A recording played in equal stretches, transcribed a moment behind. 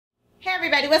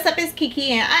everybody, what's up? It's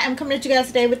Keke and I am coming to you guys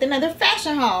today with another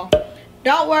fashion haul.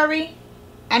 Don't worry,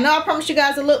 I know I promised you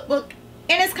guys a lookbook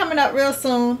and it's coming up real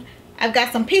soon. I've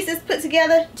got some pieces put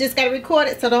together, just got to record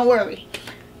it, so don't worry.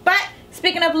 But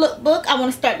speaking of lookbook, I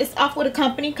want to start this off with a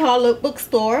company called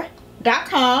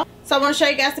Lookbookstore.com. So I want to show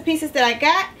you guys the pieces that I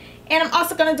got, and I'm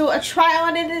also going to do a try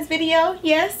on in this video.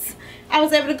 Yes, I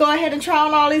was able to go ahead and try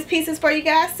on all these pieces for you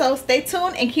guys, so stay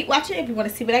tuned and keep watching if you want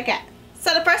to see what I got.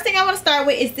 So the first thing I want to start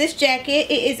with is this jacket.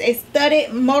 It is a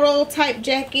studded moto type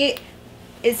jacket.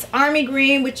 It's army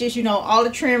green, which is, you know, all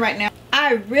the trend right now.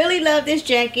 I really love this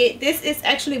jacket. This is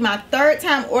actually my third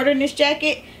time ordering this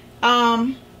jacket.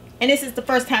 And this is the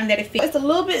first time that it fits. It's a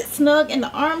little bit snug in the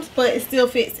arms, but it still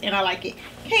fits and I like it.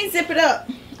 Can't zip it up.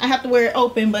 I have to wear it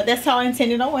open, but that's how I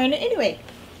intended on wearing it anyway.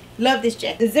 Love this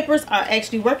jacket. The zippers are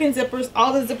actually working zippers.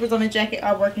 All the zippers on the jacket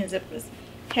are working zippers.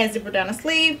 Has zipper down the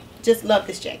sleeve. Just love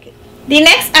this jacket. The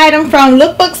next item from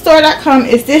Lookbookstore.com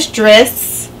is this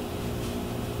dress.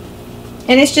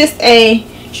 And it's just a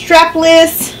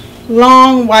strapless,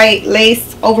 long white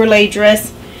lace overlay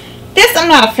dress. This I'm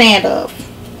not a fan of.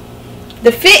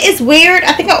 The fit is weird.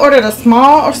 I think I ordered a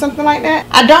small or something like that.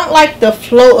 I don't like the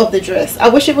flow of the dress. I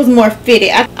wish it was more fitted.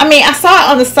 I mean, I saw it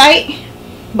on the site,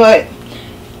 but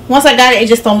once I got it, it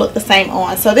just don't look the same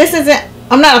on. So this isn't,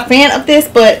 I'm not a fan of this,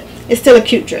 but it's still a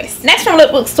cute dress. Next from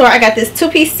Lookbookstore, I got this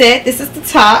two-piece set. This is the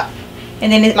top,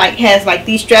 and then it like has like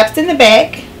these straps in the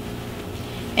back,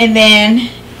 and then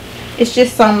it's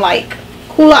just some like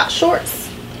culotte shorts.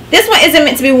 This one isn't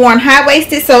meant to be worn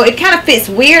high-waisted, so it kind of fits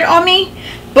weird on me,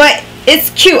 but it's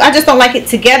cute. I just don't like it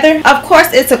together. Of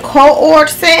course, it's a co-ord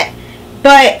set,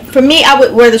 but for me, I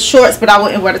would wear the shorts, but I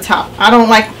wouldn't wear the top. I don't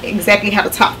like exactly how the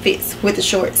top fits with the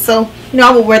shorts, so you know,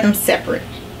 I would wear them separate.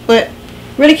 But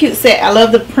really cute set. I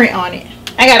love the print on it.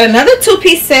 I got another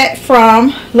two-piece set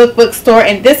from Lookbookstore,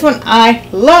 and this one I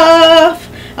love.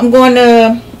 I'm going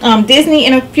to Disney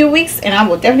in a few weeks, and I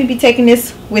will definitely be taking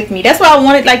this with me. That's why I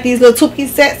wanted like these little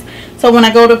two-piece sets, so when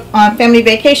I go to family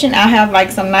vacation, I'll have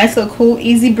like some nice little cool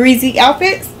easy breezy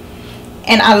outfits.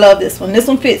 And I love this one. This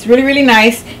one fits really, really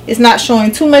nice. It's not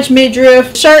showing too much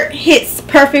midriff. Shirt hits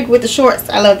perfect with the shorts.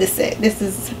 I love this set. This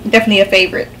is definitely a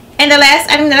favorite. And the last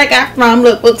item that I got from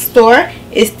Lookbookstore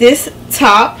is this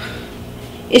top.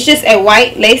 It's just a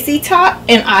white lacy top,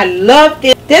 and I love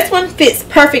this. This one fits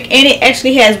perfect, and it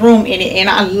actually has room in it, and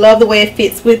I love the way it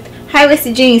fits with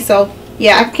high-waisted jeans. So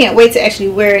yeah, I can't wait to actually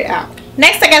wear it out.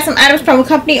 Next, I got some items from a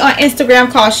company on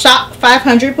Instagram called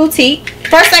SHOP500 Boutique.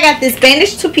 First, I got this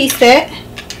bandage two-piece set.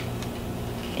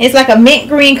 It's like a mint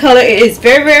green color. It is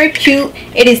very, very cute.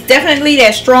 It is definitely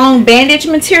that strong bandage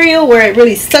material where it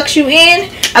really sucks you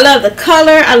in. I love the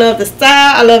color. I love the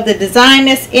style. I love the design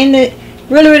that's in it.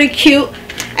 Really, really cute.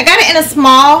 I got it in a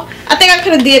small. I think I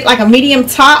could have did like a medium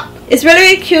top. It's really,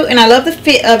 really cute, and I love the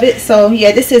fit of it. So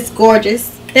yeah, this is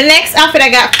gorgeous. The next outfit I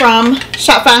got from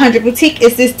SHOP500 Boutique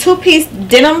is this two-piece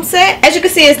denim set. As you can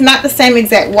see, it's not the same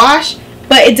exact wash,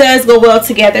 but it does go well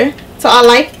together. So I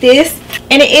like this,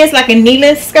 and it is like a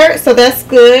knee-length skirt, so that's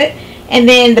good. And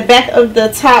then the back of the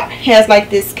top has like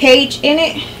this cage in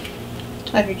it,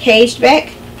 like a caged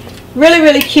back. Really,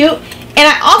 really cute. And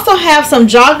I also have some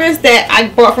joggers that I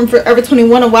bought from Forever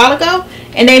 21 a while ago,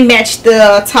 and they match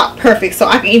the top perfect, so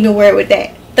I can even wear it with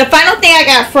that. The final thing I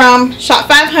got from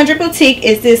SHOP500 Boutique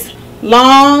is this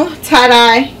long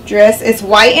tie-dye dress. It's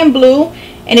white and blue,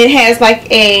 and it has like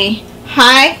a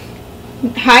high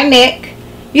neck.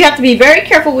 You have to be very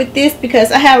careful with this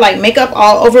because I have like makeup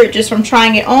all over it just from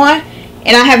trying it on,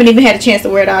 and I haven't even had a chance to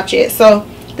wear it out yet. So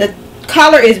the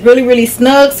collar is really, really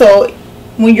snug, so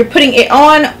when you're putting it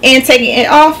on and taking it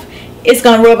off, it's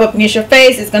going to rub up against your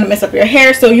face. It's going to mess up your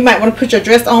hair, so you might want to put your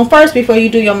dress on first before you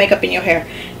do your makeup and your hair.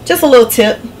 Just a little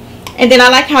tip. And then I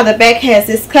like how the back has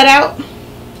this cutout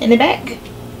in the back.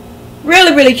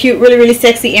 Really, really cute, really, really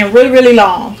sexy, and really, really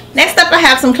long. Next up, I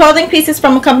have some clothing pieces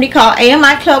from a company called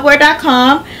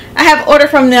Amiclubwear.com. I have ordered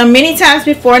from them many times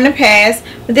before in the past,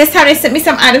 but this time they sent me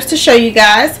some items to show you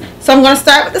guys. So I'm going to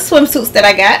start with the swimsuits that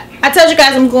I got. I told you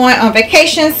guys I'm going on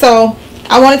vacation, so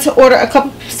I wanted to order a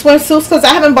couple swimsuits because I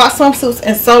haven't bought swimsuits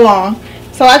in so long.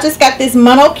 So I just got this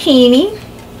monokini.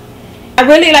 I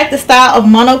really like the style of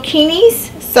monokinis,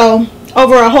 so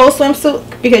over a whole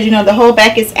swimsuit, because you know the whole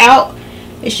back is out.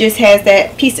 It just has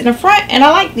that piece in the front, and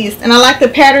I like this, and I like the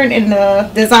pattern and the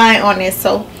design on this.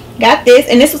 So got this,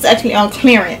 and this was actually on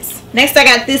clearance. Next, I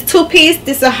got this two-piece.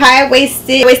 This is a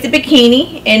high-waisted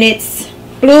bikini, and it's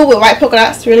blue with white polka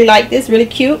dots. Really like this, really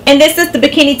cute. And this is the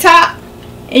bikini top,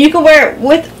 and you can wear it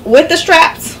with the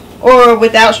straps or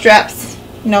without straps,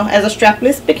 you know, as a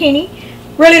strapless bikini.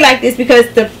 Really like this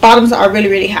because the bottoms are really,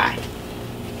 really high.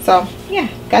 So yeah,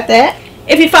 got that.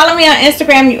 If you follow me on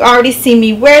Instagram, you already see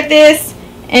me wear this.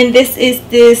 And this is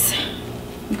this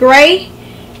gray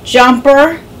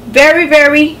jumper. Very,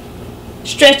 very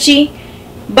stretchy,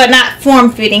 but not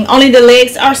form-fitting. Only the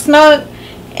legs are snug,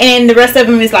 and the rest of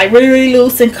them is like really, really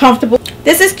loose and comfortable.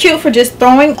 This is cute for just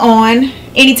throwing on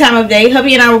any time of day.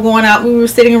 Hubby and I were going out. We were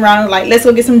sitting around like, let's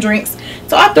go get some drinks.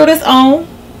 So I threw this on.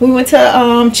 We went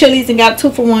to Chili's and got a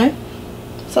 2-for-1.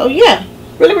 So yeah,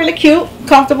 really, really cute,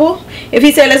 comfortable. If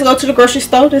he said let's go to the grocery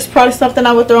store, this is probably something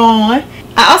I would throw on.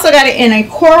 I also got it in a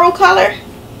coral color,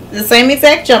 the same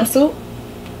exact jumpsuit.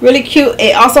 Really cute.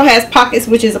 It also has pockets,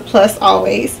 which is a plus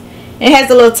always. It has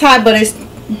a little tie, but it's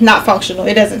not functional.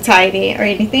 It doesn't tie it in or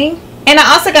anything. And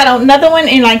I also got another one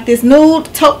in like this nude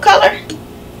taupe color,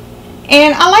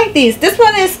 and I like these. This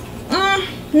one is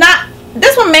not,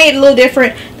 this one made a little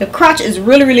different. The crotch is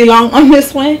really, really long on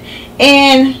this one,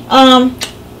 and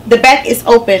the back is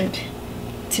opened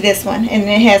to this one, and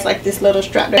it has like this little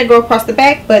strap that go across the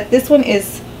back, but this one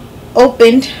is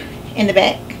opened in the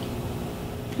back.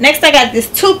 Next I got this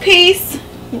 2-piece,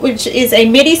 which is a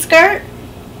midi skirt.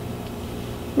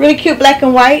 Really cute black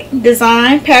and white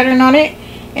design pattern on it.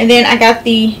 And then I got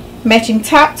the matching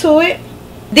top to it.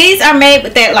 These are made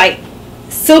with that like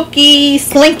silky,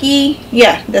 slinky,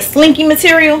 yeah, the slinky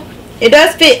material. It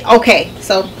does fit okay.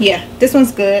 So yeah, this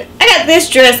one's good. I got this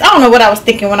dress. I don't know what I was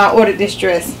thinking when I ordered this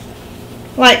dress.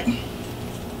 Like,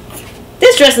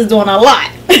 this dress is doing a lot.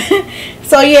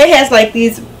 So yeah, it has like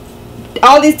these,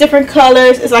 all these different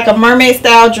colors. It's like a mermaid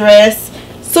style dress,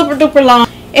 super duper long.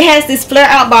 It has this flare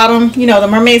out bottom, you know, the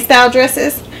mermaid style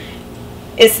dresses.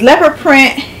 It's leopard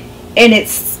print, and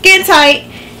it's skin tight,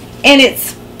 and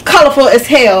it's colorful as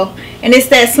hell, and it's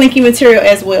that slinky material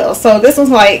as well. So this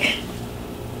one's like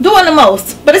doing the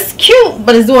most, but it's cute,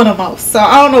 but it's doing the most. So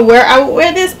I don't know where I would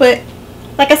wear this, but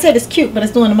like I said, it's cute, but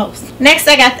it's doing the most. Next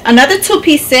I got another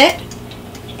 2-piece set,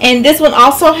 and this one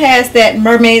also has that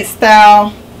mermaid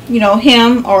style, you know,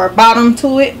 hem or bottom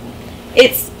to it.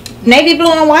 It's navy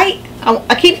blue and white.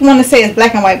 I keep wanting to say it's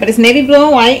black and white, but it's navy blue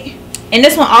and white. And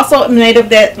this one also made of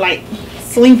that like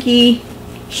slinky,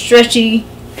 stretchy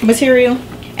material.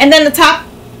 And then the top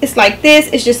is like this.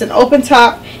 It's just an open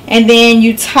top, and then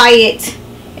you tie it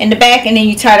in the back, and then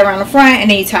you tie it around the front, and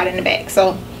then you tie it in the back.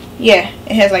 So yeah,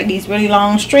 it has like these really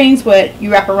long strings, but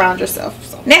you wrap around yourself.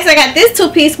 So next I got this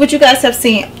 2-piece, which you guys have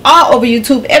seen all over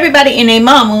YouTube. Everybody and their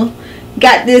mama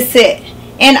got this set,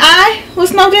 and I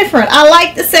was no different. I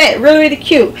like the set, really, really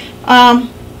cute.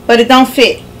 But it don't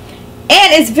fit,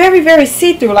 and it's very, very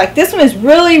see-through. Like, this one is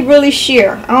really, really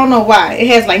sheer. I don't know why. It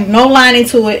has like no lining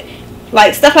to it.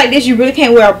 Like, stuff like this you really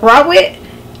can't wear a bra with,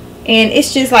 and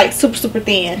it's just like super, super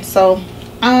thin. So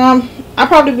I'll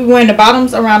probably be wearing the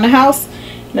bottoms around the house.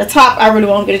 The top I really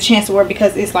won't get a chance to wear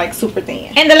because it's like super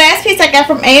thin. And the last piece I got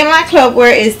from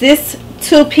Amiclubwear is this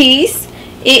 2-piece.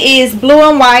 It is blue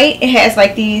and white. It has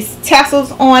like these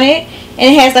tassels on it,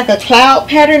 and it has like a cloud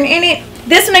pattern in it.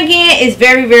 This one again is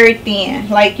very, very thin.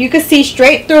 Like, you can see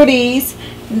straight through these.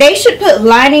 They should put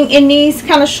lining in these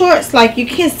kind of shorts. Like, you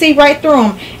can see right through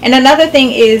them. And another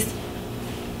thing is,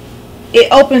 it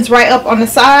opens right up on the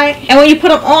side. And when you put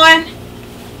them on,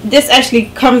 this actually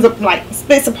comes up, like,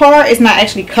 splits apart. It's not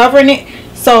actually covering it.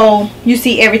 So you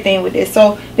see everything with this.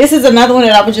 So this is another one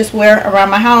that I would just wear around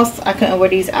my house. I couldn't wear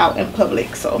these out in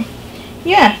public. So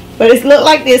yeah, but it looks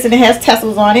like this, and it has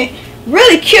tassels on it.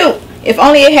 Really cute. If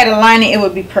only it had a lining, it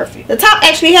would be perfect. The top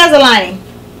actually has a lining.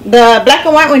 The black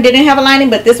and white one didn't have a lining,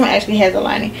 but this one actually has a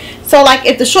lining. So like,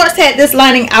 if the shorts had this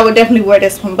lining, I would definitely wear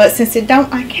this one, but since it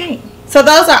don't, I can't. So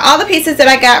those are all the pieces that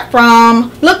I got from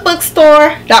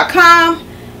Lookbookstore.com,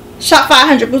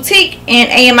 SHOP500 Boutique, and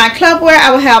Amiclubwear.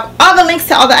 I will have all the links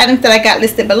to all the items that I got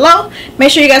listed below. Make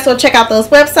sure you guys go check out those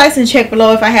websites, and check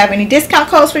below if I have any discount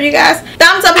codes for you guys.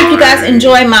 Thumbs up if you guys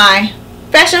enjoy my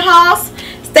fashion hauls.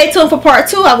 Stay tuned for part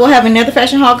 2. I will have another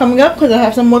fashion haul coming up because I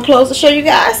have some more clothes to show you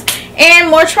guys and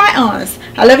more try-ons.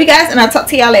 I love you guys, and I'll talk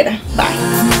to y'all later.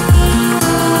 Bye.